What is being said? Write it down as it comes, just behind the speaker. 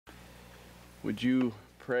Would you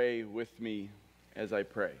pray with me as I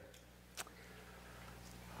pray?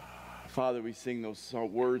 Father, we sing those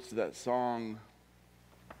words to that song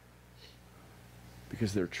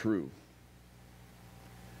because they're true.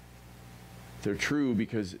 They're true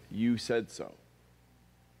because you said so.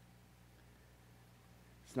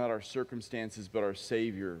 It's not our circumstances, but our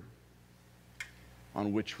Savior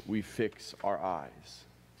on which we fix our eyes.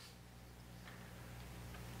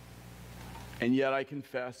 And yet I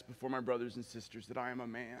confess before my brothers and sisters that I am a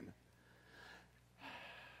man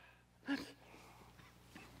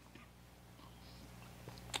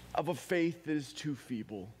of a faith that is too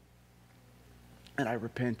feeble, and I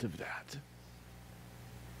repent of that.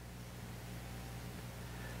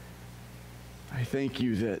 I thank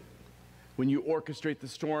you that when you orchestrate the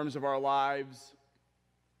storms of our lives,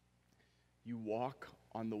 you walk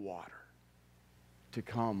on the water to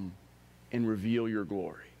come and reveal your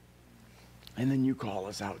glory. And then you call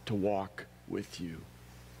us out to walk with you.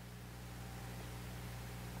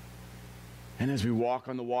 And as we walk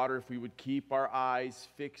on the water, if we would keep our eyes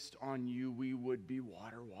fixed on you, we would be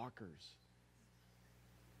water walkers.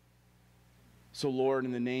 So Lord,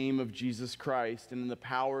 in the name of Jesus Christ and in the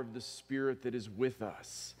power of the Spirit that is with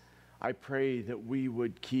us, I pray that we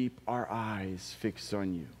would keep our eyes fixed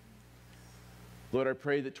on you. Lord, I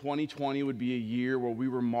pray that 2020 would be a year where we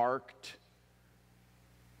were marked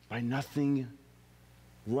by nothing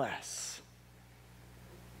less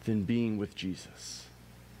than being with Jesus.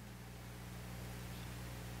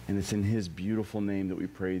 And it's in his beautiful name that we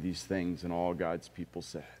pray these things, and all God's people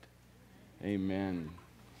said, amen.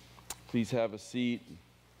 Please have a seat.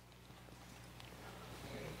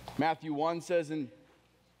 Matthew 1 says, "And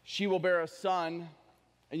she will bear a son,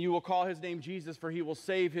 and you will call his name Jesus, for he will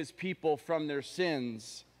save his people from their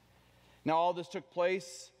sins." Now all this took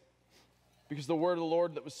place because the word of the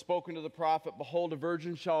Lord that was spoken to the prophet, "Behold, a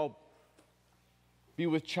virgin shall be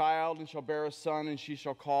with child and shall bear a son, and she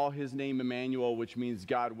shall call his name Emmanuel," which means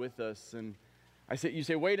God with us. And you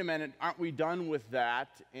say, wait a minute, aren't we done with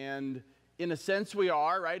that? And in a sense we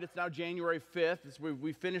are, right? It's now January 5th.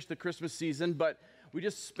 We finished the Christmas season, but we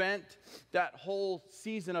just spent that whole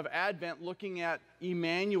season of Advent looking at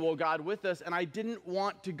Emmanuel, God with us, and I didn't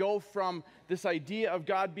want to go from this idea of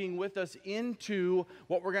God being with us into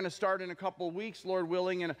what we're going to start in a couple of weeks, Lord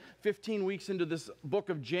willing, and 15 weeks into this book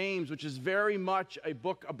of James, which is very much a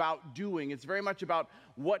book about doing. It's very much about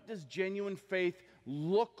what does genuine faith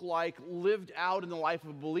look like lived out in the life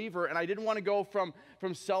of a believer, and I didn't want to go from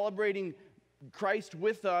celebrating Christ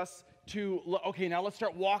with us to, okay, now let's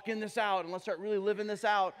start walking this out and let's start really living this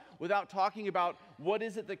out without talking about what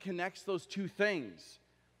is it that connects those two things.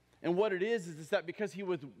 And what it is that because he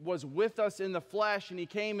was with us in the flesh and he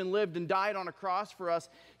came and lived and died on a cross for us,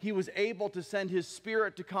 he was able to send his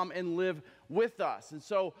Spirit to come and live with us. And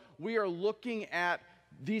so we are looking at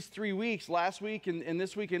these 3 weeks, last week and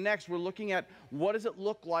this week and next, we're looking at what does it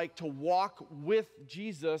look like to walk with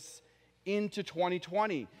Jesus into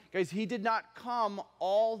 2020. Guys, he did not come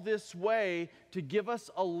all this way to give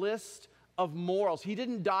us a list of morals. He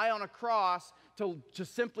didn't die on a cross to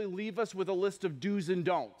simply leave us with a list of do's and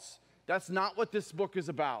don'ts. That's not what this book is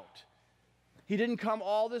about. He didn't come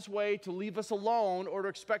all this way to leave us alone or to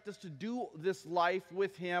expect us to do this life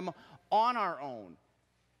with him on our own.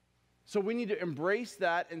 So we need to embrace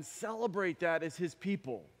that and celebrate that as his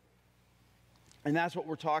people. And that's what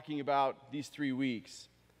we're talking about these 3 weeks.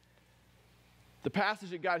 The passage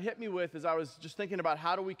that God hit me with as I was just thinking about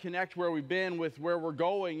how do we connect where we've been with where we're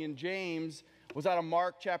going in James was out of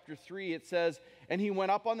Mark chapter 3. It says, "And he went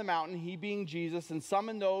up on the mountain, he being Jesus, and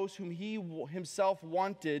summoned those whom he himself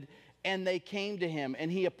wanted, and they came to him.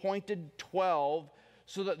 And he appointed 12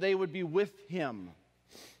 so that they would be with him.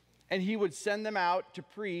 And he would send them out to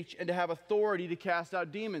preach and to have authority to cast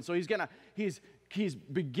out demons." So he's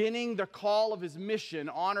beginning the call of his mission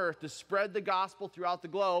on earth to spread the gospel throughout the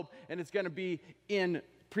globe, and it's going to be in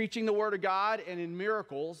preaching the word of God and in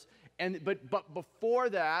miracles. But before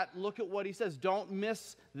that, look at what he says. Don't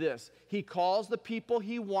miss this. He calls the people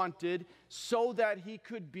he wanted so that he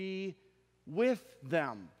could be with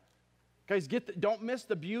them. Guys, don't miss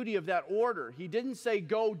the beauty of that order. He didn't say,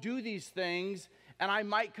 go do these things, and I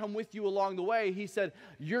might come with you along the way. He said,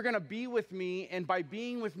 you're going to be with me, and by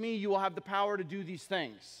being with me, you will have the power to do these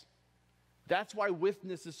things. That's why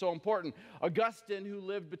witness is so important. Augustine, who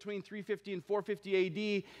lived between 350 and 450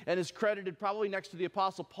 AD, and is credited probably next to the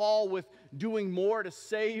Apostle Paul with doing more to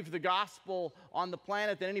save the gospel on the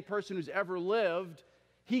planet than any person who's ever lived,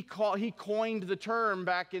 he coined the term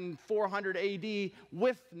back in 400 AD,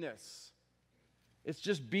 witness. It's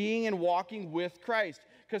just being and walking with Christ.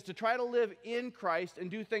 Because to try to live in Christ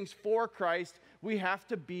and do things for Christ We have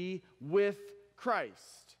to be with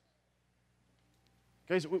Christ.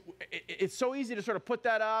 Guys, it's so easy to sort of put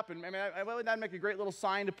that up, and that'd make a great little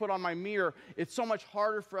sign to put on my mirror. It's so much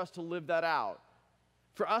harder for us to live that out.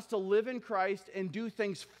 For us to live in Christ and do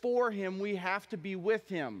things for Him, we have to be with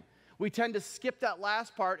Him. We tend to skip that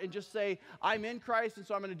last part and just say, I'm in Christ, and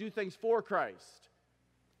so I'm going to do things for Christ.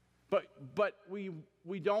 But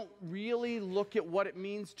we don't really look at what it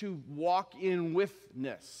means to walk in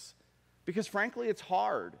witness. Because frankly, it's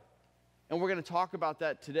hard. And we're going to talk about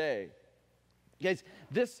that today. Guys,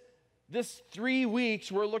 this 3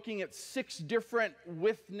 weeks, we're looking at 6 different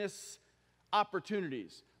witness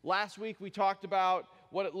opportunities. Last week, we talked about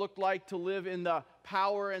what it looked like to live in the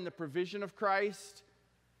power and the provision of Christ.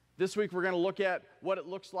 This week, we're going to look at what it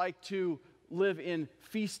looks like to live in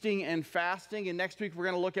feasting and fasting. And next week, we're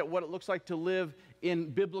going to look at what it looks like to live in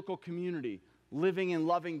biblical community, living and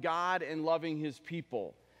loving God and loving His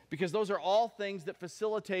people. Because those are all things that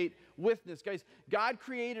facilitate witness. Guys, God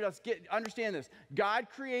created us. Understand this. God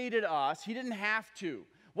created us. He didn't have to.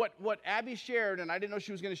 What Abby shared, and I didn't know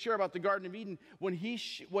she was going to share about the Garden of Eden, when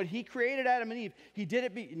he created Adam and Eve, He did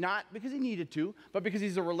it not because He needed to, but because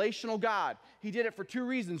He's a relational God. He did it for 2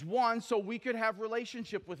 reasons. 1, so we could have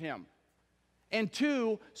relationship with Him. And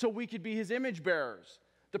 2, so we could be His image bearers.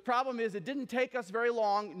 The problem is it didn't take us very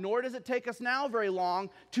long, nor does it take us now very long,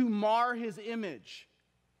 to mar His image.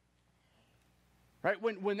 Right?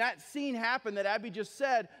 When that scene happened that Abby just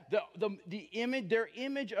said, their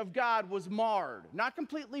image of God was marred. Not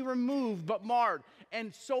completely removed, but marred.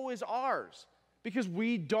 And so is ours. Because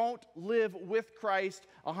we don't live with Christ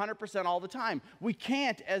 100% all the time. We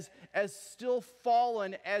can't, as still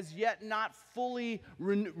fallen, as yet not fully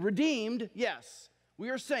redeemed. Yes, we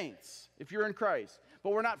are saints if you're in Christ.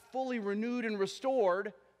 But we're not fully renewed and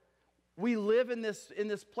restored. We live in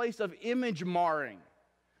this place of image marring.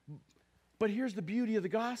 But here's the beauty of the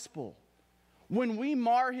gospel. When we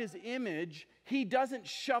mar His image, He doesn't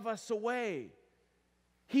shove us away.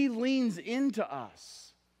 He leans into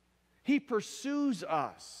us. He pursues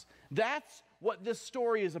us. That's what this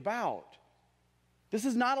story is about. This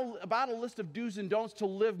is not about a list of do's and don'ts to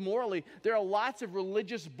live morally. There are lots of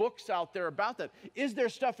religious books out there about that. Is there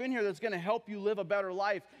stuff in here that's going to help you live a better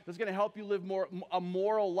life, that's going to help you live a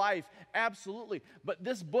moral life? Absolutely. But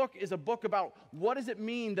this book is a book about what does it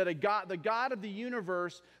mean that the God of the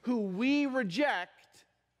universe, who we reject,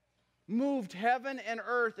 moved heaven and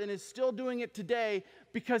earth and is still doing it today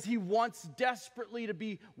because He wants desperately to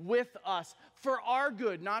be with us for our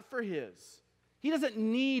good, not for His. He doesn't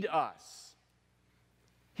need us.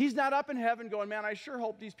 He's not up in heaven going, man, I sure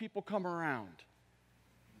hope these people come around.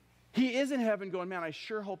 He is in heaven going, man, I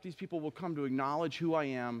sure hope these people will come to acknowledge who I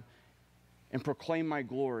am and proclaim my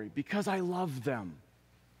glory because I love them.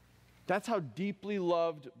 That's how deeply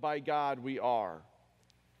loved by God we are.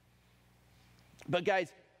 But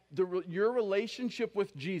guys, your relationship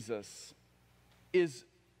with Jesus is,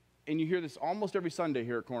 and you hear this almost every Sunday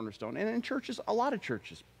here at Cornerstone, and in churches, a lot of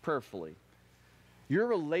churches, prayerfully. Your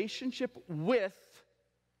relationship with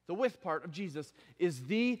the with part of Jesus is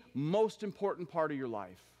the most important part of your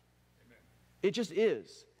life. Amen. It just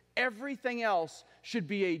is. Everything else should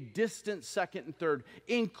be a distant second and third,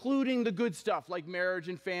 including the good stuff like marriage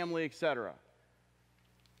and family, etc.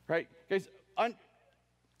 Right? Guys,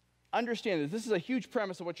 understand this. This is a huge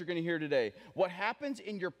premise of what you're going to hear today. What happens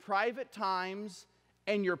in your private times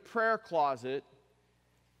and your prayer closet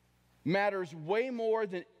matters way more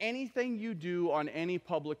than anything you do on any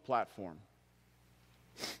public platform.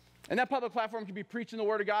 And that public platform can be preaching the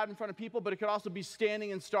Word of God in front of people, but it could also be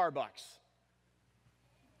standing in Starbucks.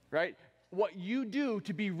 Right? What you do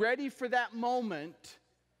to be ready for that moment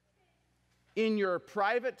in your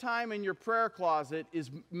private time in your prayer closet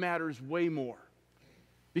matters way more.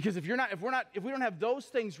 Because if we don't have those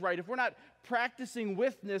things right, if we're not practicing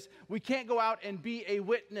witness, we can't go out and be a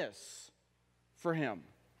witness for Him.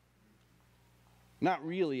 Not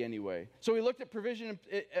really, anyway. So we looked at provision,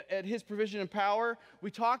 at His provision and power.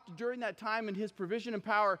 We talked during that time in His provision and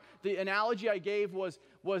power. The analogy I gave was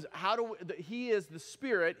He is the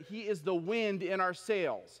Spirit. He is the wind in our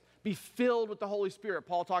sails. Be filled with the Holy Spirit.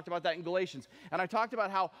 Paul talked about that in Galatians. And I talked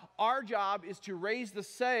about how our job is to raise the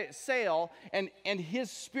sail, and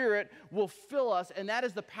His Spirit will fill us, and that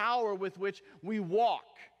is the power with which we walk.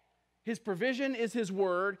 His provision is His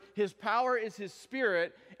Word, His power is His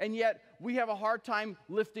Spirit, and yet we have a hard time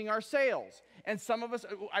lifting our sails. And some of us,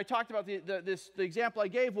 I talked about the example I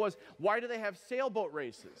gave was, why do they have sailboat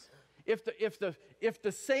races? If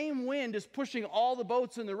the same wind is pushing all the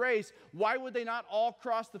boats in the race, why would they not all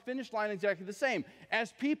cross the finish line exactly the same?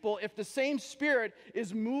 As people, if the same Spirit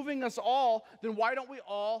is moving us all, then why don't we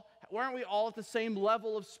all why aren't we all at the same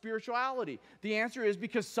level of spirituality? The answer is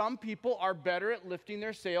because some people are better at lifting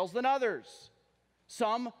their sails than others.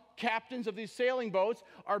 Some captains of these sailing boats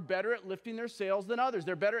are better at lifting their sails than others.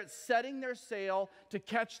 They're better at setting their sail to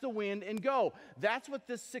catch the wind and go. That's what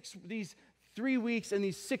these 3 weeks and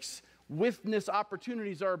these 6 witness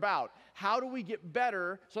opportunities are about. How do we get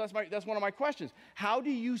better? So that's one of my questions. How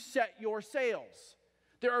do you set your sails?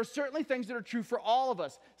 There are certainly things that are true for all of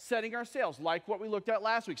us. Setting our sails, like what we looked at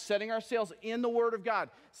last week. Setting our sails in the Word of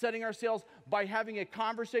God. Setting our sails by having a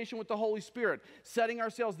conversation with the Holy Spirit. Setting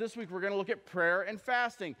our sails this week, we're going to look at prayer and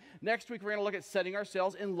fasting. Next week, we're going to look at setting our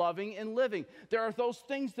sails in loving and living. There are those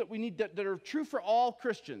things that we need that are true for all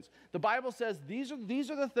Christians. The Bible says these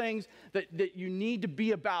are the things that you need to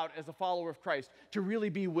be about as a follower of Christ to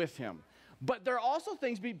really be with Him. But there are also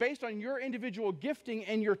things based on your individual gifting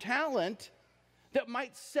and your talent that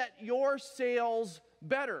might set your sails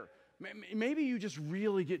better. Maybe you just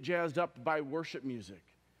really get jazzed up by worship music,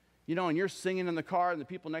 and you're singing in the car and the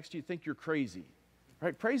people next to you think you're crazy,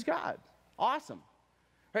 right? Praise God. Awesome,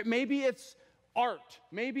 right? Maybe it's art.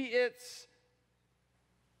 Maybe it's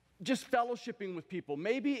just fellowshipping with people.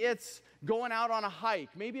 Maybe it's going out on a hike.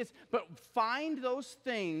 But find those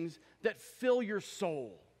things that fill your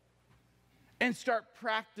soul and start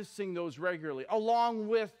practicing those regularly, along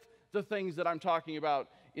with the things that I'm talking about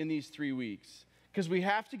in these 3 weeks, because we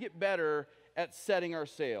have to get better at setting our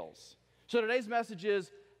sails. So today's message is,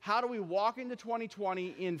 how do we walk into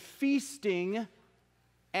 2020 in feasting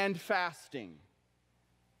and fasting?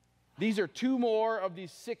 These are 2 more of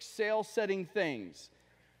these 6 sail-setting things.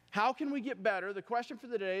 How can we get better? The question for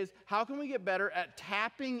the day is, how can we get better at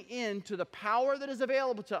tapping into the power that is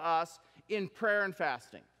available to us in prayer and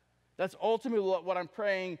fasting? That's ultimately what I'm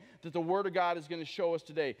praying that the Word of God is going to show us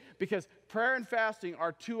today. Because prayer and fasting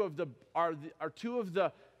are two of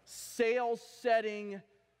the sail-setting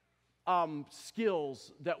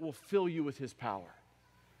skills that will fill you with His power.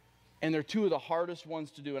 And they're 2 of the hardest ones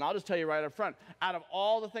to do. And I'll just tell you right up front, out of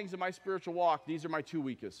all the things in my spiritual walk, these are my 2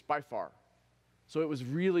 weakest, by far. So it was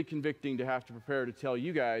really convicting to have to prepare to tell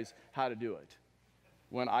you guys how to do it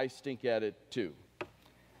when I stink at it too.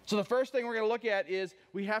 So the first thing we're going to look at is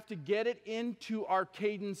we have to get it into our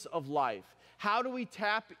cadence of life. How do we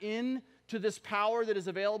tap into this power that is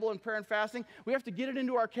available in prayer and fasting? We have to get it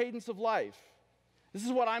into our cadence of life. This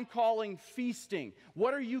is what I'm calling feasting.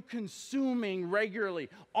 What are you consuming regularly,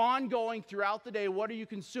 ongoing throughout the day? What are you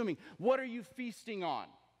consuming? What are you feasting on?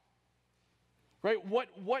 Right?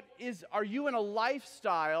 Are you in a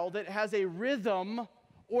lifestyle that has a rhythm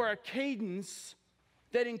or a cadence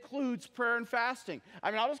that includes prayer and fasting?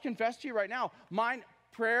 I mean, I'll just confess to you right now,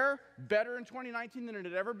 prayer better in 2019 than it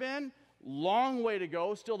had ever been. Long way to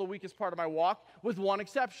go, still the weakest part of my walk, with one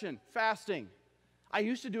exception, fasting. I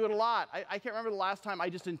used to do it a lot. I can't remember the last time I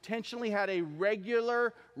just intentionally had a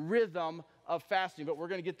regular rhythm of fasting, but we're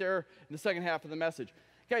going to get there in the second half of the message.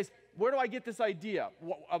 Guys, where do I get this idea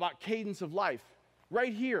about cadence of life?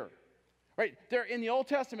 Right here. Right there in the Old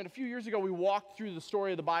Testament, a few years ago, we walked through the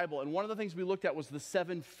story of the Bible, and one of the things we looked at was the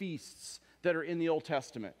 7 feasts that are in the Old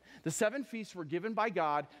Testament. The 7 feasts were given by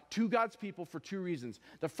God to God's people for 2 reasons.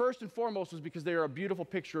 The first and foremost was because they are a beautiful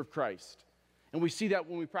picture of Christ. And we see that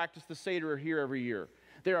when we practice the Seder here every year.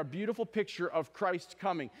 They're a beautiful picture of Christ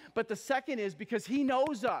coming. But the second is because He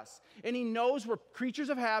knows us, and He knows we're creatures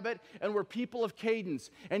of habit and we're people of cadence,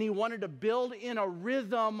 and He wanted to build in a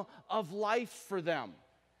rhythm of life for them.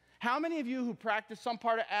 How many of you who practice some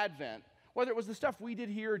part of Advent, whether it was the stuff we did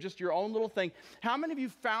here or just your own little thing, how many of you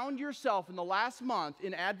found yourself in the last month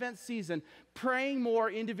in Advent season praying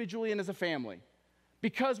more individually and as a family?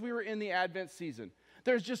 Because we were in the Advent season.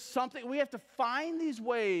 There's just something, we have to find these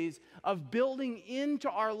ways of building into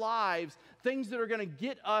our lives things that are going to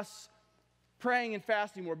get us praying and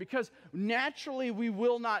fasting more, because naturally we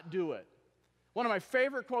will not do it. One of my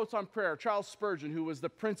favorite quotes on prayer, Charles Spurgeon, who was the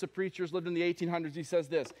prince of preachers, lived in the 1800s, he says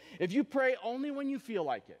this: if you pray only when you feel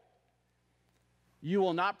like it, you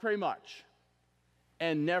will not pray much,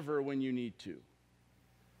 and never when you need to.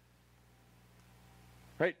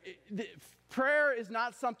 Right? Prayer is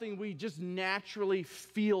not something we just naturally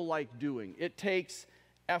feel like doing. It takes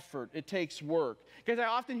effort. It takes work. Because I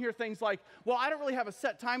often hear things like, well, I don't really have a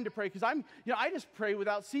set time to pray because I just pray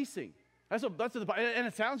without ceasing. And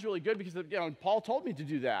it sounds really good because Paul told me to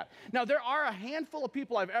do that. Now, there are a handful of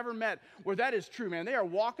people I've ever met where that is true, man. They are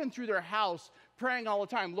walking through their house praying all the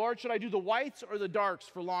time. Lord, should I do the whites or the darks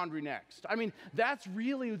for laundry next? I mean, that's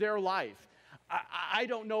really their life. I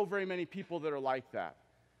don't know very many people that are like that.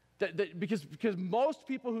 Because most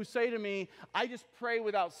people who say to me, I just pray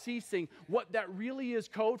without ceasing, what that really is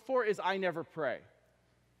code for is I never pray.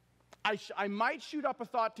 I might shoot up a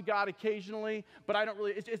thought to God occasionally, but I don't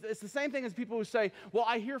really. It's the same thing as people who say, well,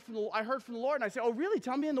 I heard from the Lord, and I say, oh, really?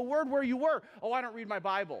 Tell me in the Word where you were. Oh, I don't read my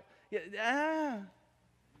Bible.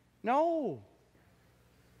 No.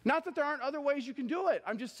 Not that there aren't other ways you can do it.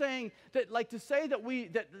 I'm just saying that, like, to say that we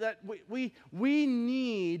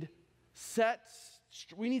need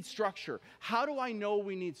we need structure. How do I know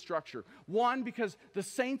we need structure? One, because the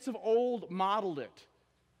saints of old modeled it.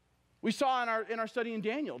 We saw in our study in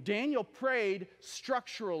Daniel. Daniel prayed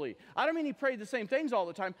structurally. I don't mean he prayed the same things all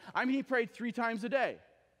the time. I mean he prayed 3 times a day.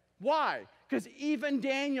 Why? Because even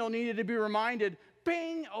Daniel needed to be reminded,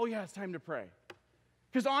 bing, oh yeah, it's time to pray.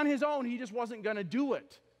 Because on his own, he just wasn't going to do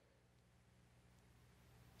it.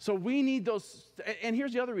 So we need those, and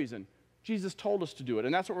here's the other reason. Jesus told us to do it,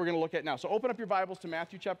 and that's what we're going to look at now. So open up your Bibles to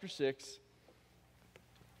Matthew chapter 6.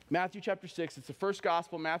 Matthew chapter 6, it's the first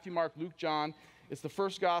gospel, Matthew, Mark, Luke, John. It's the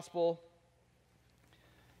first gospel.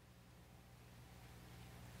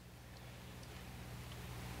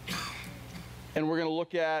 And we're going to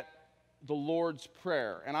look at the Lord's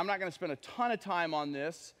Prayer. And I'm not going to spend a ton of time on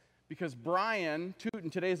this because Brian Tootin,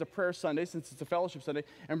 today is a prayer Sunday since it's a fellowship Sunday,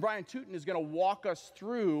 and Brian Tootin is going to walk us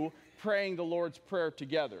through praying the Lord's Prayer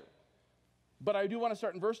together. But I do want to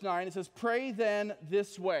start in verse 9. It says, pray then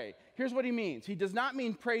this way. Here's what he means. He does not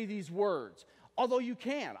mean pray these words. Although you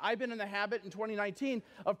can. I've been in the habit in 2019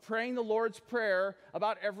 of praying the Lord's Prayer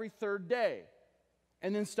about every 3rd day.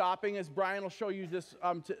 And then stopping, as Brian will show you this,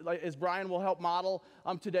 as Brian will help model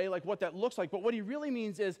today, like what that looks like. But what he really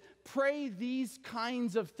means is pray these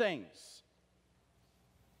kinds of things.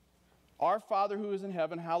 Our Father who is in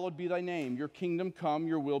heaven, hallowed be thy name. Your kingdom come,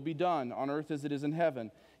 your will be done, on earth as it is in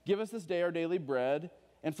heaven. Give us this day our daily bread,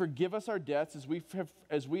 and forgive us our debts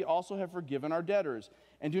as we also have forgiven our debtors.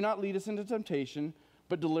 And do not lead us into temptation,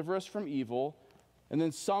 but deliver us from evil. And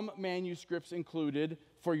then some manuscripts included,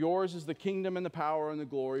 for yours is the kingdom and the power and the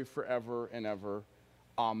glory forever and ever.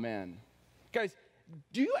 Amen. Guys,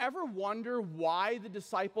 do you ever wonder why the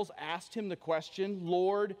disciples asked him the question,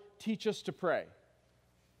 Lord, teach us to pray?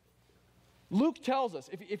 Luke tells us,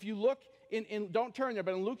 if you look don't turn there,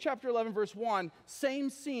 but in Luke chapter 11, verse 1, same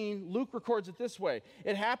scene, Luke records it this way.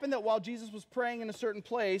 It happened that while Jesus was praying in a certain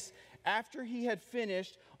place, after he had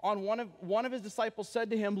finished, one of his disciples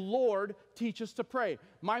said to him, Lord, teach us to pray.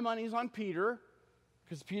 My money's on Peter,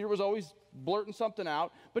 because Peter was always blurting something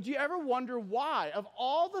out. But do you ever wonder why? Of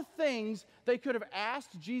all the things they could have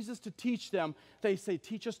asked Jesus to teach them, they say,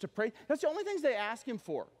 teach us to pray. That's the only things they ask him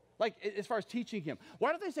for, like as far as teaching him.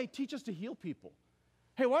 Why don't they say, teach us to heal people?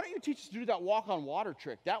 Hey, why don't you teach us to do that walk on water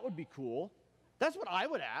trick? That would be cool. That's what I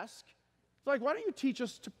would ask. It's like, why don't you teach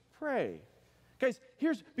us to pray? Guys,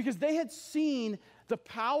 because they had seen the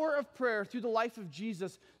power of prayer through the life of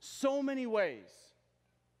Jesus so many ways.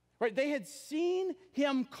 Right? They had seen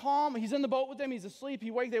him calm. He's in the boat with them. He's asleep.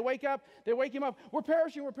 They wake up. They wake him up. We're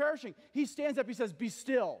perishing. We're perishing. He stands up. He says, be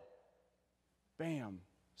still. Bam.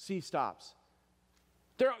 Sea stops.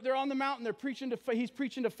 They're on the mountain. He's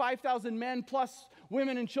preaching to 5,000 men plus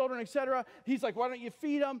women and children, etc. He's like, why don't you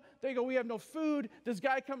feed them? They go, we have no food. This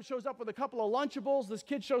guy shows up with a couple of Lunchables. This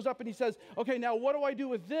kid shows up and he says, okay, now what do I do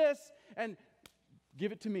with this? And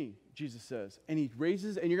give it to me, Jesus says. And he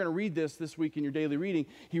raises, and you're going to read this week in your daily reading.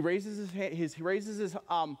 He raises his head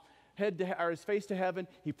or his face to heaven.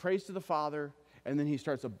 He prays to the Father, and then he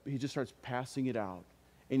just starts passing it out,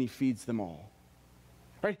 and he feeds them all.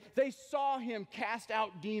 Right? They saw him cast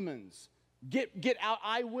out demons. Get out,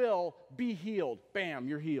 I will be healed. Bam,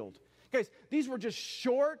 you're healed. Guys, these were just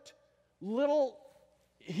short, little,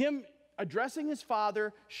 him addressing his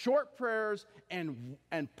Father, short prayers, and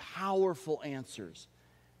powerful answers.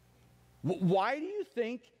 Why do you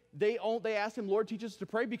think they asked him, Lord, teach us to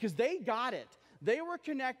pray? Because they got it. They were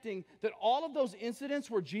connecting that all of those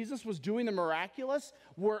incidents where Jesus was doing the miraculous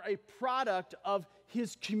were a product of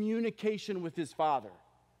his communication with his Father.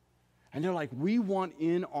 And they're like, we want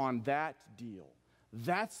in on that deal.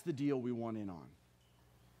 That's the deal we want in on.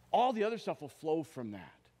 All the other stuff will flow from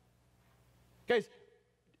that. Guys,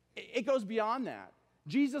 it goes beyond that.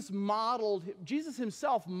 Jesus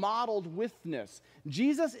himself modeled witness.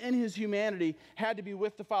 Jesus in his humanity had to be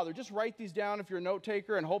with the Father. Just write these down if you're a note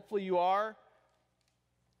taker, and hopefully you are.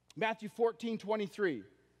 Matthew 14:23.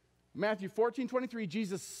 Matthew 14:23,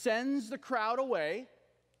 Jesus sends the crowd away.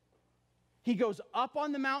 He goes up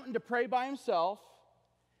on the mountain to pray by himself,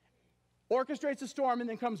 orchestrates a storm, and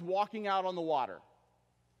then comes walking out on the water.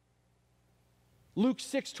 Luke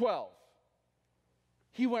 6:12.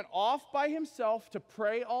 He went off by himself to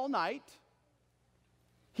pray all night.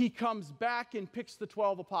 He comes back and picks the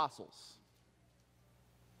 12 apostles.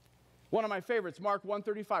 One of my favorites, Mark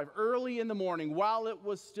 1:35. Early in the morning, while it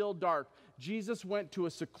was still dark, Jesus went to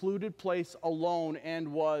a secluded place alone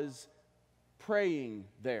and was praying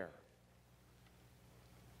there.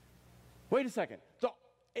 Wait a second.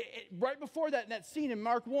 Right before that, in that scene in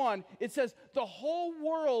Mark 1, it says the whole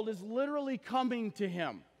world is literally coming to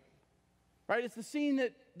him. Right? It's the scene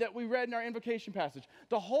that we read in our invocation passage.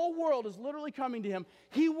 The whole world is literally coming to him.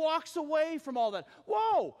 He walks away from all that.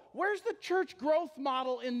 Whoa, where's the church growth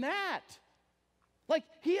model in that? Like,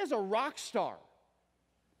 he is a rock star.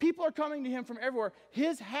 People are coming to him from everywhere.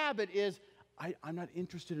 His habit is, I'm not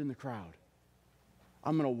interested in the crowd.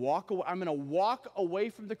 I'm going to walk away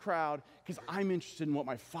from the crowd because I'm interested in what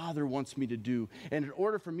my Father wants me to do. And in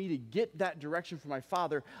order for me to get that direction from my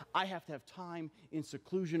Father, I have to have time in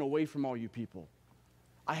seclusion away from all you people.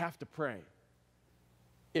 I have to pray.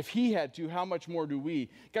 If he had to, how much more do we?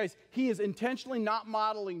 Guys, he is intentionally not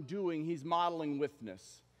modeling doing, he's modeling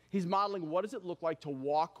witness. He's modeling what does it look like to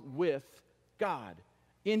walk with God.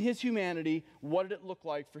 In his humanity, what did it look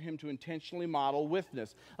like for him to intentionally model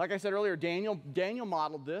witness? Like I said earlier, Daniel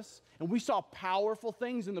modeled this, and we saw powerful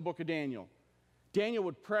things in the book of Daniel. Daniel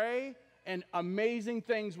would pray, and amazing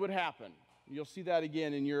things would happen. You'll see that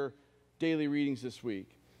again in your daily readings this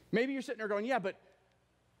week. Maybe you're sitting there going, yeah, but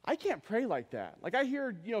I can't pray like that. Like I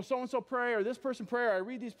hear, so-and-so pray, or this person pray, or I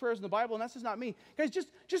read these prayers in the Bible, and that's just not me. Guys,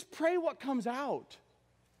 just pray what comes out.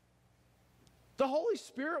 The Holy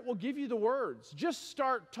Spirit will give you the words. Just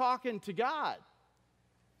start talking to God.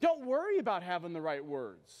 Don't worry about having the right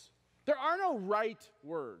words. There are no right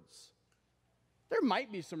words. There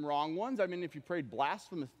might be some wrong ones. I mean, if you prayed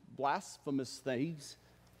blasphemous things.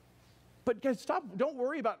 But guys, don't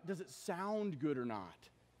worry about does it sound good or not.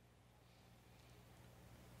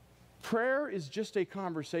 Prayer is just a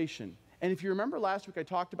conversation. And if you remember last week, I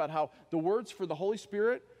talked about how the words for the Holy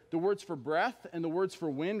Spirit, the words for breath, and the words for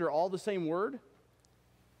wind are all the same word.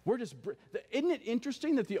 Isn't it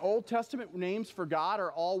interesting that the Old Testament names for God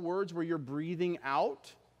are all words where you're breathing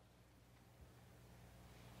out?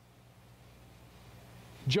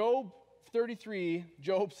 Job 33,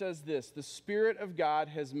 Job says this, the Spirit of God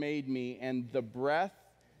has made me, and the breath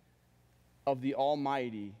of the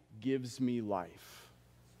Almighty gives me life.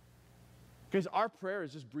 Because our prayer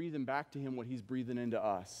is just breathing back to him what he's breathing into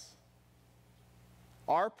us.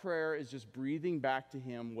 Our prayer is just breathing back to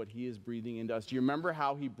him what he is breathing into us. Do you remember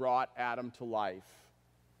how he brought Adam to life?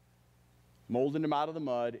 Molded him out of the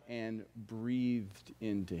mud and breathed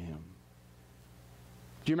into him.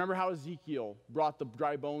 Do you remember how Ezekiel brought the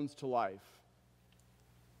dry bones to life?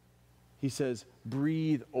 He says,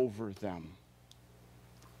 breathe over them.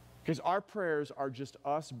 Because our prayers are just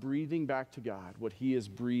us breathing back to God what he has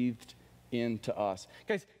breathed into us.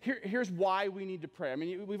 Guys, here's why we need to pray. I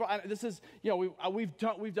mean, we've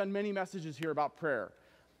done many messages here about prayer.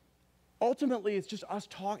 Ultimately, it's just us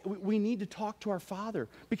talking. We need to talk to our Father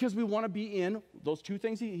because we want to be in those two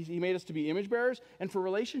things. He made us to be image bearers and for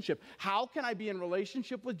relationship. How can I be in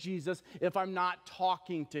relationship with Jesus if I'm not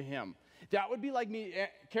talking to him? That would be like me.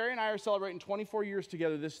 Carrie and I are celebrating 24 years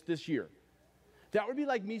together this year. That would be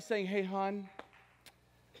like me saying, hey, hon,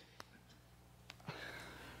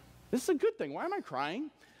 this is a good thing. Why am I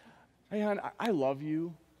crying? Hey, hon, I love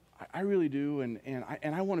you. I really do, and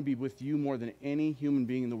I want to be with you more than any human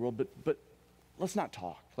being in the world, but let's not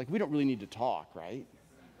talk. Like, we don't really need to talk, right?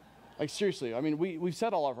 Like, seriously, I mean, we've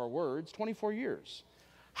said all of our words, 24 years.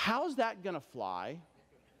 How's that going to fly?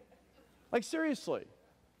 Like, seriously.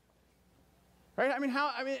 Right? I mean,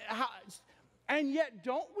 how, and yet,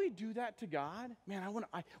 don't we do that to God? Man,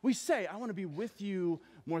 we say, I want to be with you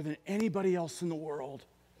more than anybody else in the world.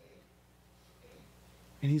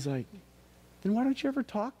 And he's like, then why don't you ever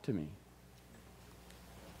talk to me?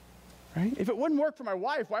 Right? If it wouldn't work for my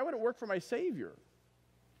wife, why would it work for my Savior?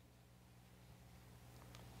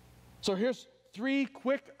 So here's 3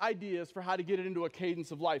 quick ideas for how to get it into a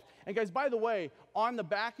cadence of life. And guys, by the way, on the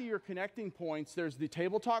back of your connecting points, there's the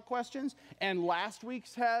table talk questions, and last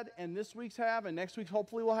week's had, and this week's have, and next week's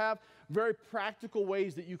hopefully will have very practical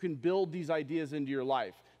ways that you can build these ideas into your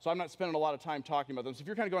life. So I'm not spending a lot of time talking about them. So if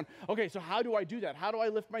you're kind of going, okay, so how do I do that? How do I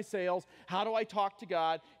lift my sails? How do I talk to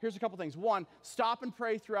God? Here's a couple things. 1, stop and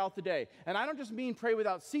pray throughout the day. And I don't just mean pray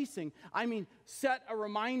without ceasing. I mean set a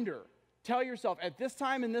reminder. Tell yourself, at this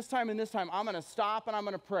time and this time and this time, I'm going to stop and I'm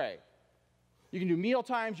going to pray. You can do meal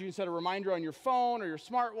times. You can set a reminder on your phone or your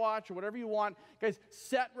smartwatch or whatever you want. Guys,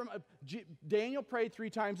 Daniel prayed 3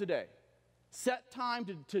 times a day. Set time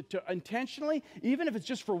to intentionally, even if it's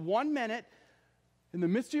just for 1 minute, in the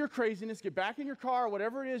midst of your craziness, get back in your car,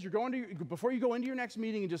 whatever it is, before you go into your next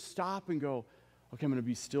meeting, and just stop and go, okay, I'm going to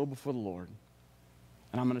be still before the Lord,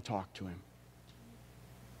 and I'm going to talk to him.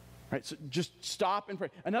 Right, so just stop and pray.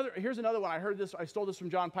 Here's another one. I stole this from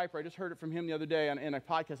John Piper. I just heard it from him the other day in a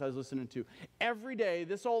podcast I was listening to. Every day,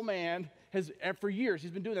 this old man has, for years,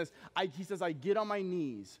 he's been doing this. He says, I get on my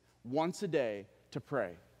knees once a day to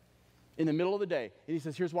pray in the middle of the day. And he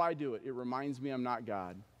says, here's why I do it. It reminds me I'm not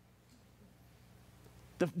God.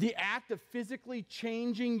 The act of physically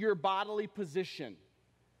changing your bodily position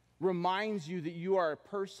reminds you that you are a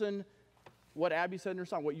person, what Abby said in her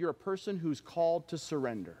song, you're a person who's called to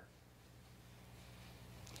surrender.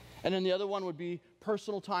 And then the other one would be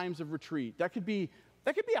personal times of retreat. That could be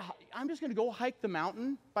I'm just going to go hike the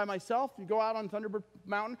mountain by myself, you go out on Thunderbird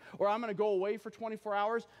Mountain, or I'm going to go away for 24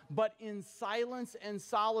 hours, but in silence and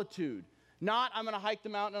solitude. Not I'm going to hike the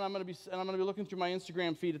mountain and I'm going to be looking through my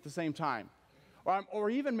Instagram feed at the same time.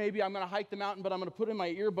 Or even maybe I'm going to hike the mountain, but I'm going to put in my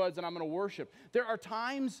earbuds and I'm going to worship. There are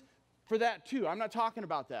times for that too. I'm not talking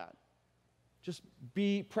about that. Just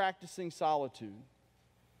be practicing solitude.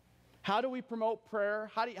 How do we promote prayer?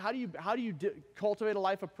 How do you cultivate a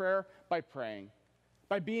life of prayer? By praying.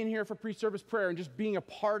 By being here for pre-service prayer and just being a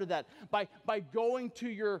part of that. By going to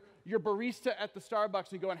your barista at the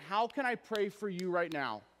Starbucks and going, how can I pray for you right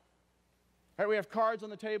now? All right, we have cards on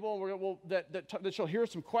the table that shall hear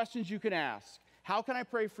some questions you can ask. How can I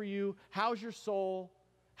pray for you? How's your soul?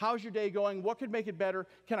 How's your day going? What could make it better?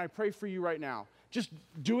 Can I pray for you right now? Just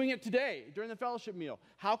doing it today during the fellowship meal.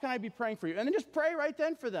 How can I be praying for you? And then just pray right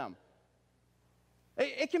then for them.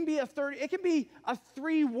 It can be a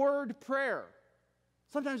 3-word prayer.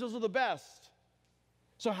 Sometimes those are the best.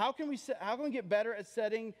 So how can we get better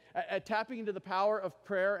at tapping into the power of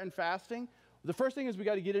prayer and fasting? The first thing is we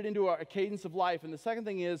got to get it into a cadence of life, and the second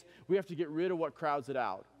thing is we have to get rid of what crowds it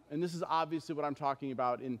out. And this is obviously what I'm talking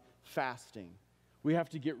about in fasting. We have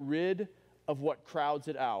to get rid of what crowds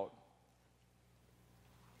it out.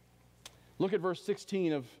 Look at verse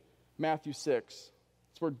 16 of Matthew 6.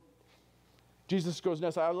 It's where Jesus goes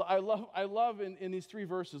next. I love in these 3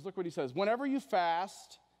 verses, look what he says. Whenever you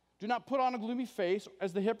fast, do not put on a gloomy face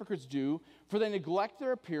as the hypocrites do, for they neglect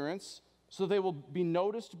their appearance, so they will be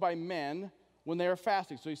noticed by men when they are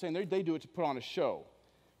fasting. So he's saying they do it to put on a show.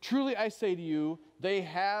 Truly I say to you, they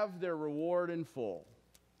have their reward in full.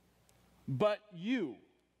 But you,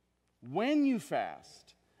 when you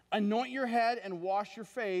fast, anoint your head and wash your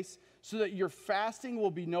face, so that your fasting will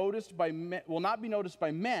not be noticed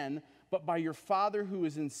by men, but by your Father who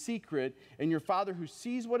is in secret, and your Father who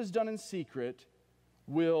sees what is done in secret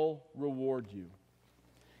will reward you.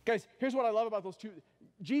 Guys, here's what I love about those 2.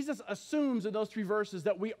 Jesus assumes in those 3 verses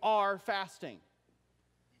that we are fasting.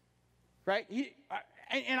 Right?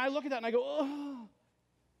 And I look at that and I go, oh,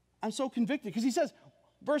 I'm so convicted. Because he says,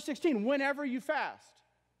 verse 16, whenever you fast.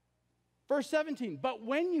 Verse 17, but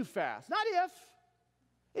when you fast. Not if.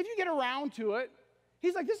 If you get around to it.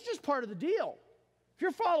 He's like, this is just part of the deal. If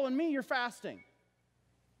you're following me, you're fasting.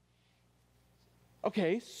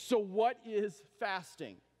 Okay, so what is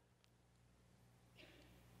fasting?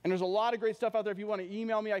 And there's a lot of great stuff out there. If you want to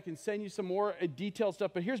email me, I can send you some more detailed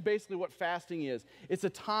stuff. But here's basically what fasting is. It's a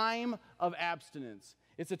time of abstinence.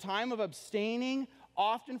 It's a time of abstaining,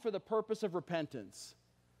 often for the purpose of repentance.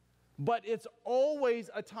 But it's always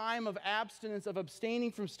a time of abstinence, of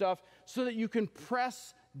abstaining from stuff, so that you can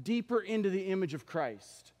press deeper into the image of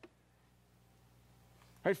Christ.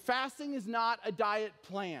 Right? Fasting is not a diet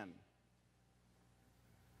plan,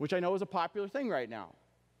 which I know is a popular thing right now.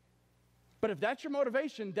 But if that's your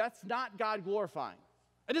motivation, that's not God glorifying.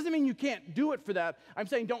 It doesn't mean you can't do it for that. I'm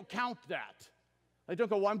saying don't count that. Like, don't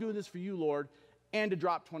go, well, I'm doing this for you, Lord, and to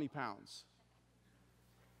drop 20 pounds.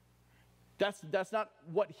 That's not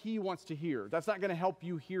what he wants to hear. That's not going to help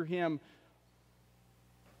you hear him.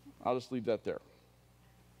 I'll just leave that there.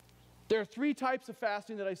 There are 3 types of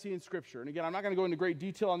fasting that I see in Scripture. And again, I'm not going to go into great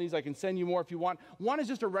detail on these. I can send you more if you want. One is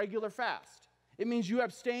just a regular fast. It means you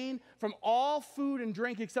abstain from all food and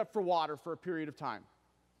drink except for water for a period of time.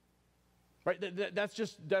 Right? That's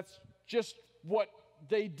just what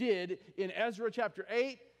they did in Ezra chapter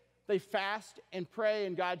 8. They fast and pray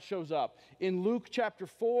and God shows up. In Luke chapter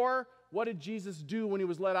 4, what did Jesus do when he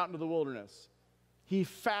was led out into the wilderness? He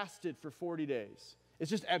fasted for 40 days. It's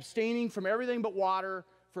just abstaining from everything but water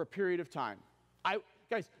for a period of time.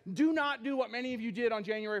 Guys, do not do what many of you did on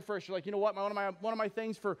January 1st. You're like, you know what? One of my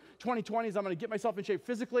things for 2020 is I'm going to get myself in shape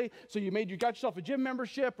physically. So you got yourself a gym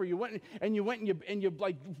membership, or you went and you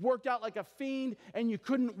like worked out like a fiend, and you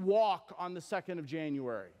couldn't walk on the 2nd of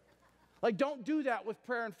January. Like, don't do that with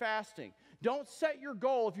prayer and fasting. Don't set your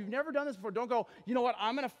goal. If you've never done this before, don't go, you know what?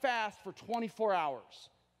 I'm going to fast for 24 hours,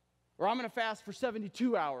 or I'm going to fast for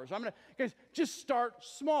 72 hours. Guys, just start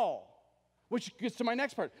small. Which gets to my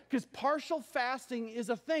next part, because partial fasting is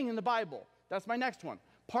a thing in the Bible. That's my next one.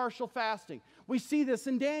 partial fasting. We see this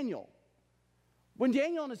in Daniel. When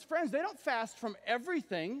Daniel and his friends, they don't fast from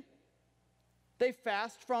everything. They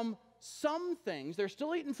fast from some things. They're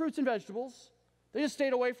still eating fruits and vegetables. They just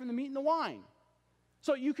stayed away from the meat and the wine.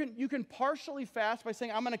 So you can partially fast by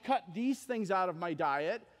saying, I'm going to cut these things out of my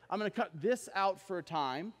diet. I'm going to cut this out for a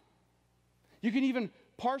time. You can even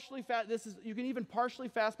partially fast. You can even partially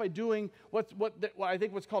fast by doing what I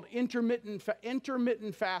think what's called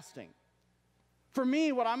intermittent fasting. For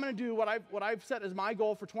me, what I'm going to do, what I've set as my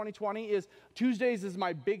goal for 2020 is Tuesdays is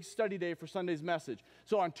my big study day for Sunday's message.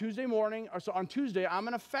 So on Tuesday, I'm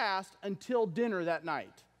going to fast until dinner that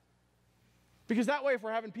night. Because that way, if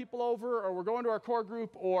we're having people over, or we're going to our core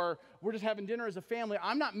group, or we're just having dinner as a family,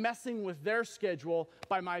 I'm not messing with their schedule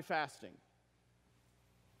by my fasting.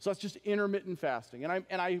 So that's just intermittent fasting.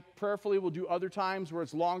 And I prayerfully will do other times where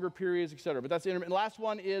it's longer periods, etc. But that's intermittent. The last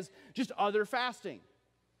one is just other fasting.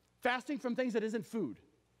 Fasting from things that isn't food.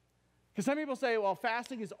 Because some people say, well,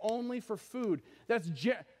 fasting is only for food.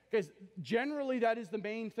 Guys, generally that is the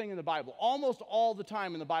main thing in the Bible. Almost all the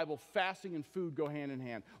time in the Bible, fasting and food go hand in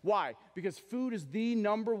hand. Why? Because food is the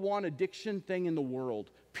number one addiction thing in the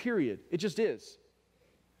world, period. It just is.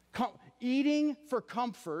 Eating for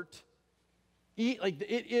comfort,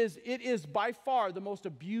 it is by far the most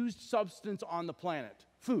abused substance on the planet,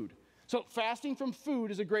 food. So fasting from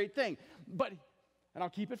food is a great thing. And I'll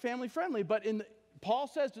keep it family friendly, but Paul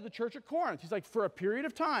says to the church at Corinth, he's like, for a period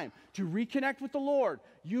of time, to reconnect with the Lord,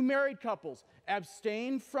 you married couples,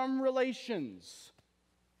 abstain from relations.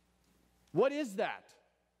 What is that?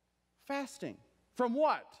 Fasting. From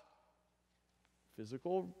what?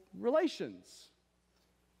 Physical relations.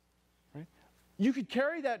 Right? You could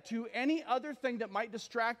carry that to any other thing that might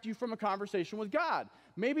distract you from a conversation with God.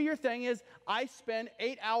 Maybe your thing is, I spend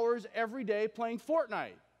 8 hours every day playing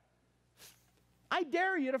Fortnite. I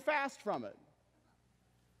dare you to fast from it.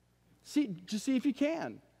 Just see if you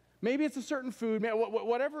can. Maybe it's a certain food,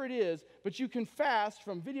 whatever it is, but you can fast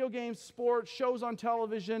from video games, sports, shows on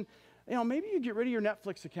television. Maybe you get rid of your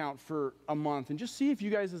Netflix account for a month and just see if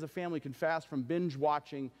you guys as a family can fast from binge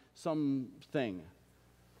watching something.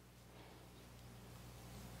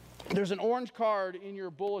 There's an orange card in your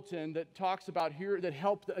bulletin that talks about here, that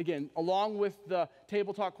help, again, along with the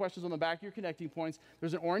table talk questions on the back of your connecting points,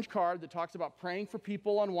 there's an orange card that talks about praying for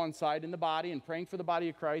people on one side in the body and praying for the body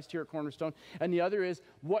of Christ here at Cornerstone. And the other is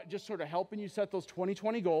what just sort of helping you set those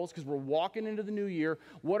 2020 goals, because we're walking into the new year.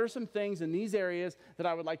 What are some things in these areas that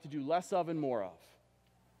I would like to do less of and more of?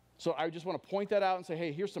 So I just want to point that out and say,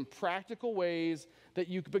 hey, here's some practical ways that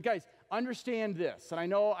you could, but guys, understand this, and I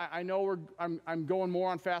know I'm going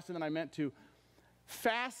more on fasting than I meant to.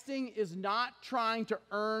 Fasting is not trying to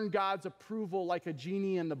earn God's approval like a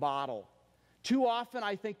genie in the bottle. Too often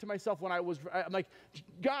I think to myself I'm like,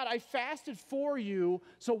 God, I fasted for you,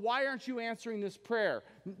 so why aren't you answering this prayer?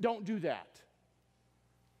 Don't do that.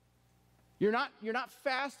 You're not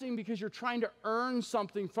fasting because you're trying to earn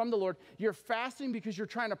something from the Lord. You're fasting because you're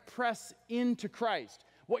trying to press into Christ.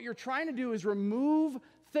 What you're trying to do is remove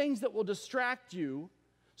things that will distract you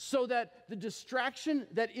so that the distraction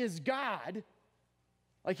that is God,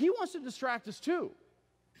 like he wants to distract us too,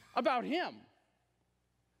 about him.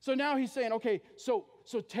 So now he's saying, okay, so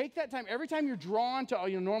take that time. Every time you're drawn to,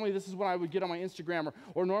 normally this is when I would get on my Instagram,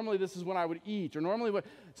 or normally this is when I would eat, or normally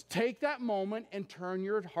take that moment and turn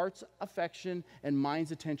your heart's affection and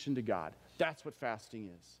mind's attention to God. That's what fasting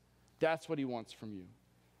is. That's what he wants from you.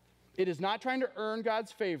 It is not trying to earn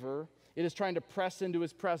God's favor. It is trying to press into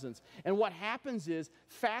his presence. And what happens is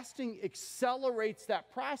fasting accelerates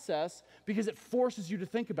that process because it forces you to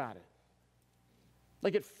think about it.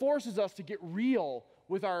 Like it forces us to get real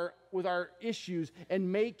with our issues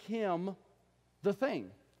and make him the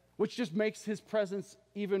thing, which just makes his presence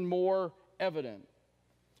even more evident.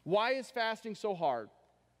 Why is fasting so hard?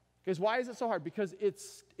 Guys, why is it so hard? Because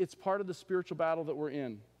it's part of the spiritual battle that we're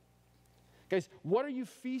in. Guys, what are you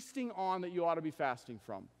feasting on that you ought to be fasting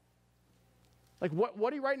from? Like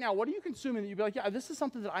what are you right now? What are you consuming that you'd be like, yeah, this is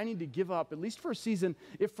something that I need to give up, at least for a season,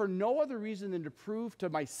 if for no other reason than to prove to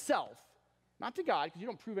myself, not to God, because you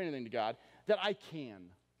don't prove anything to God, that I can.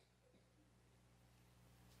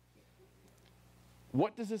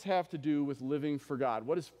 What does this have to do with living for God?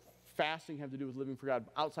 What does fasting have to do with living for God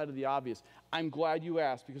outside of the obvious? I'm glad you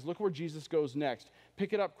asked, because look where Jesus goes next.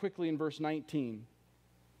 Pick it up quickly in verse 19.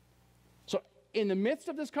 So in the midst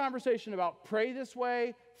of this conversation about pray this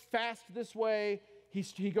way, fast this way,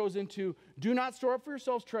 he goes into, do not store up for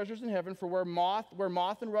yourselves treasures in heaven, for where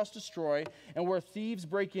moth and rust destroy, and where thieves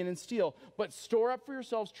break in and steal. But store up for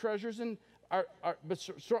yourselves treasures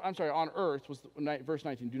on earth was verse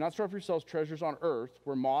 19. Do not store up for yourselves treasures on earth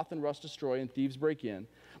where moth and rust destroy and thieves break in,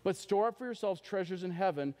 but store up for yourselves treasures in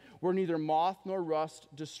heaven where neither moth nor rust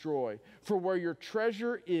destroy. For where your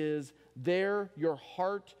treasure is, there your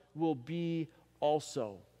heart will be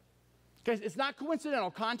also. Guys, it's not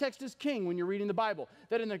coincidental. Context is king when you're reading the Bible.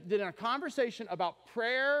 That in a conversation about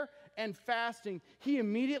prayer and fasting, he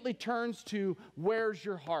immediately turns to, where's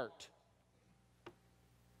your heart?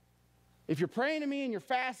 If you're praying to me and you're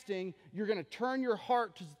fasting, you're going to turn your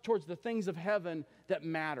heart towards the things of heaven that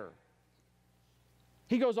matter.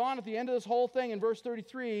 He goes on at the end of this whole thing in verse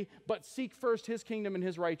 33, but seek first his kingdom and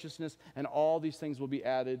his righteousness, and all these things will be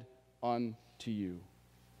added unto you.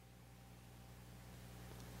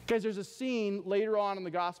 Guys, there's a scene later on in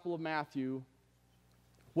the Gospel of Matthew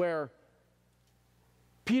where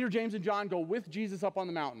Peter, James, and John go with Jesus up on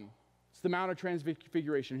the mountain. It's the Mount of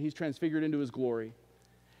Transfiguration. He's transfigured into his glory.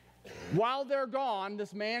 While they're gone,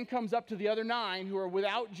 this man comes up to the other 9 who are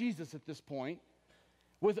without Jesus at this point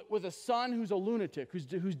with a son who's a lunatic,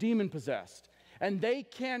 who's demon-possessed. And they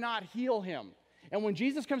cannot heal him. And when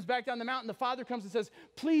Jesus comes back down the mountain, the father comes and says,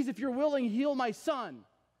 please, if you're willing, heal my son.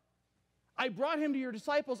 I brought him to your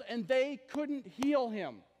disciples, and they couldn't heal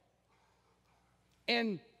him.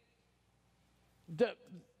 And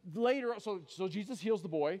so Jesus heals the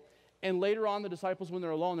boy, and later on, the disciples, when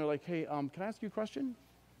they're alone, they're like, hey, can I ask you a question?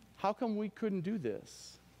 How come we couldn't do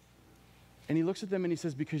this? And he looks at them and he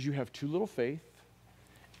says, because you have too little faith,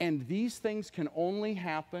 and these things can only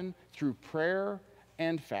happen through prayer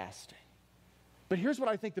and fasting. But here's what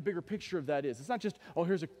I think the bigger picture of that is. It's not just, oh,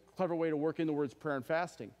 here's a clever way to work in the words prayer and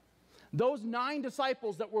fasting. Those 9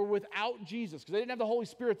 disciples that were without Jesus, because they didn't have the Holy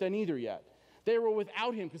Spirit then either yet. They were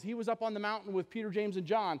without him because he was up on the mountain with Peter, James, and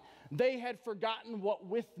John. They had forgotten what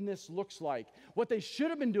witness looks like. What they should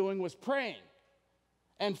have been doing was praying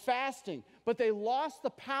and fasting, but they lost the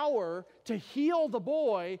power to heal the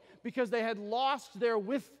boy because they had lost their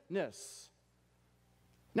witness.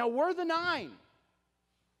 Now we're the 9.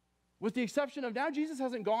 With the exception of now Jesus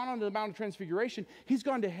hasn't gone on to the Mount of Transfiguration. He's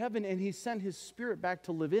gone to heaven and he sent his Spirit back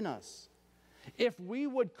to live in us. If we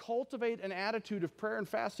would cultivate an attitude of prayer and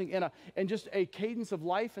fasting and just a cadence of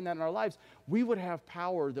life in that in our lives, we would have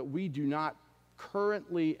power that we do not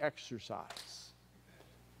currently exercise.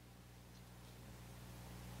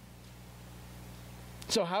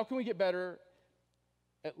 So how can we get better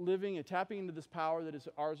at living and tapping into this power that is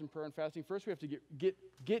ours in prayer and fasting? First, we have to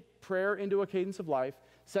get prayer into a cadence of life.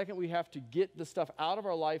 Second, we have to get the stuff out of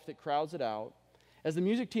our life that crowds it out. As the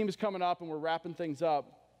music team is coming up and we're wrapping things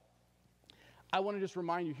up, I want to just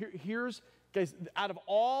remind you, here's, guys, out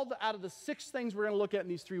of the 6 things we're going to look at in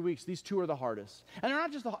these 3 weeks, these 2 are the hardest. And they're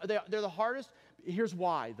not just they're the hardest. Here's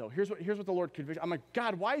why, though. Here's what the Lord convicted. I'm like,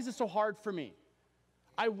 God, why is this so hard for me?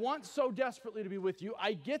 I want so desperately to be with you.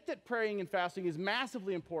 I get that praying and fasting is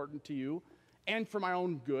massively important to you and for my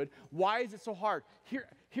own good. Why is it so hard?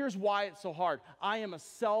 Here's why it's so hard. I am a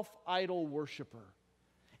self-idol worshiper.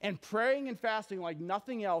 And praying and fasting, like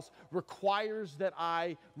nothing else, requires that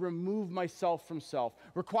I remove myself from self,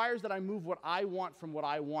 requires that I move what I want from what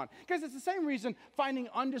I want. Guys, it's the same reason finding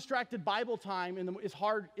undistracted Bible time is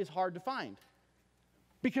hard to find.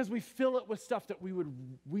 Because we fill it with stuff that we would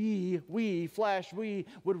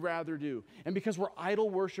rather do. And because we're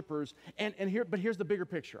idol worshipers, but here's the bigger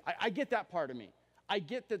picture. I get that part of me. I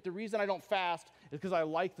get that the reason I don't fast is because I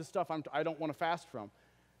like the stuff I don't want to fast from.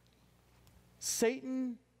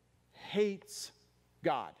 Satan hates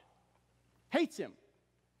God. Hates him.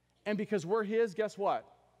 And because we're his, guess what?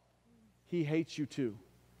 He hates you too.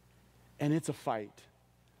 And it's a fight.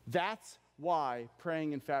 That's why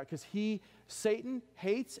praying and fasting, because Satan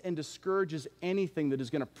hates and discourages anything that is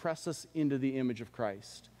going to press us into the image of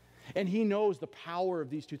Christ. And he knows the power of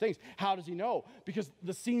these 2 things. How does he know? Because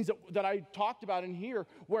the scenes that I talked about in here,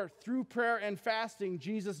 where through prayer and fasting,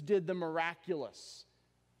 Jesus did the miraculous.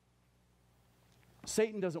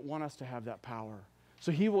 Satan doesn't want us to have that power.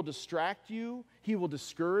 So he will distract you. He will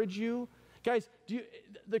discourage you. Guys,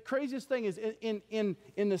 the craziest thing is in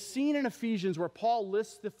the scene in Ephesians where Paul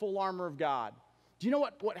lists the full armor of God. Do you know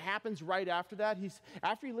what happens right after that?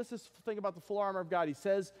 After he lists this thing about the full armor of God, he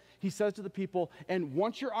says to the people, and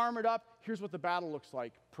once you're armored up, here's what the battle looks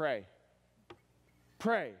like. Pray.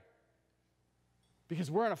 Pray. Because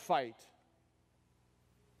we're in a fight.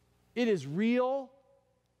 It is real,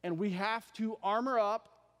 and we have to armor up,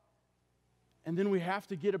 and then we have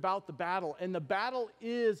to get about the battle. And the battle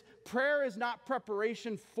is, prayer is not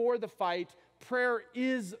preparation for the fight. Prayer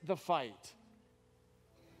is the fight.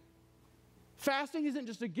 Fasting isn't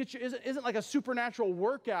just to get you, isn't like a supernatural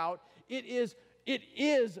workout. It is,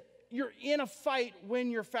 you're in a fight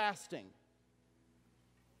when you're fasting.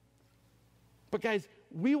 But guys,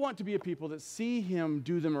 we want to be a people that see him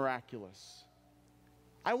do the miraculous.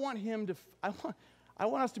 I want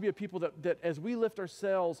us to be a people that as we lift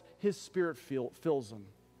ourselves, his Spirit fills them.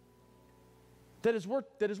 That as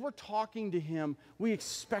we're talking to him, we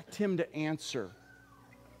expect him to answer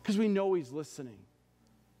because we know he's listening.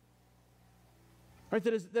 Right?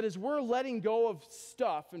 That as we're letting go of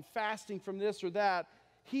stuff and fasting from this or that,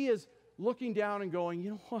 he is looking down and going,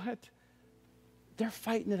 you know what? They're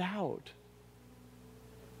fighting it out.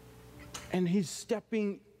 And he's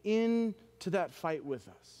stepping into that fight with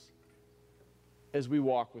us as we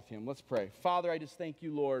walk with him. Let's pray. Father, I just thank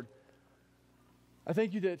you, Lord. I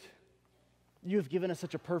thank you that you have given us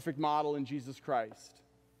such a perfect model in Jesus Christ.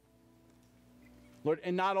 Lord,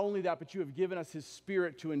 and not only that, but you have given us his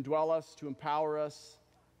Spirit to indwell us, to empower us,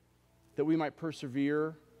 that we might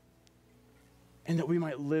persevere and that we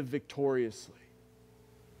might live victoriously.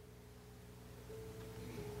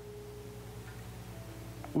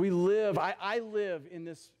 I live in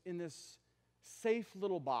this safe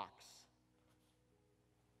little box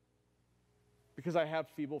because I have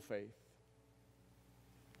feeble faith.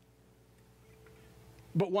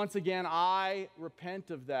 But once again, I repent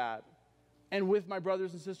of that. And with my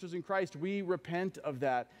brothers and sisters in Christ, we repent of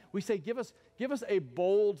that. We say, give us a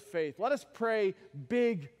bold faith. Let us pray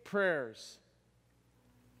big prayers.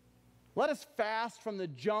 Let us fast from the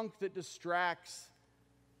junk that distracts.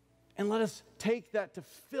 And let us take that to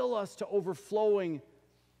fill us to overflowing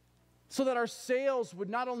so that our sails would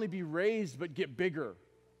not only be raised, but get bigger.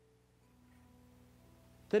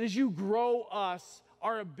 That as you grow us,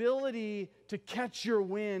 our ability to catch your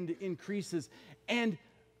wind increases. And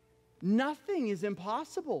nothing is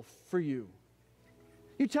impossible for you.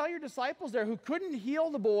 You tell your disciples there who couldn't heal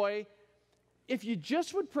the boy, if you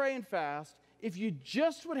just would pray and fast, if you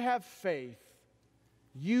just would have faith,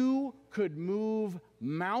 you could move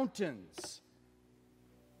mountains.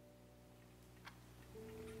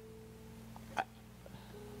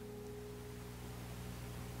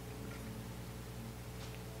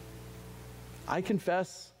 I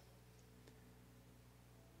confess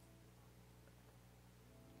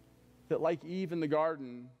that like Eve in the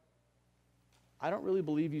garden, I don't really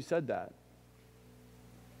believe you said that.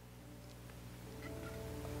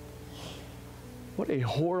 What a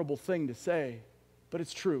horrible thing to say, but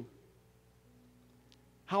it's true.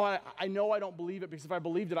 How I know I don't believe it, because if I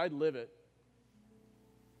believed it, I'd live it.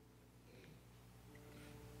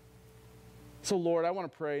 So Lord, I want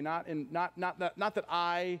to pray, not that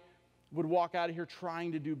I would walk out of here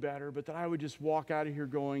trying to do better, but that I would just walk out of here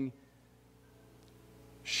going,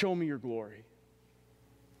 show me your glory.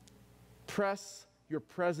 Press your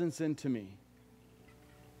presence into me.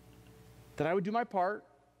 That I would do my part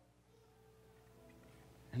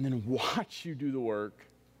and then watch you do the work.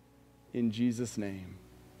 In Jesus' name,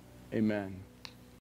 amen.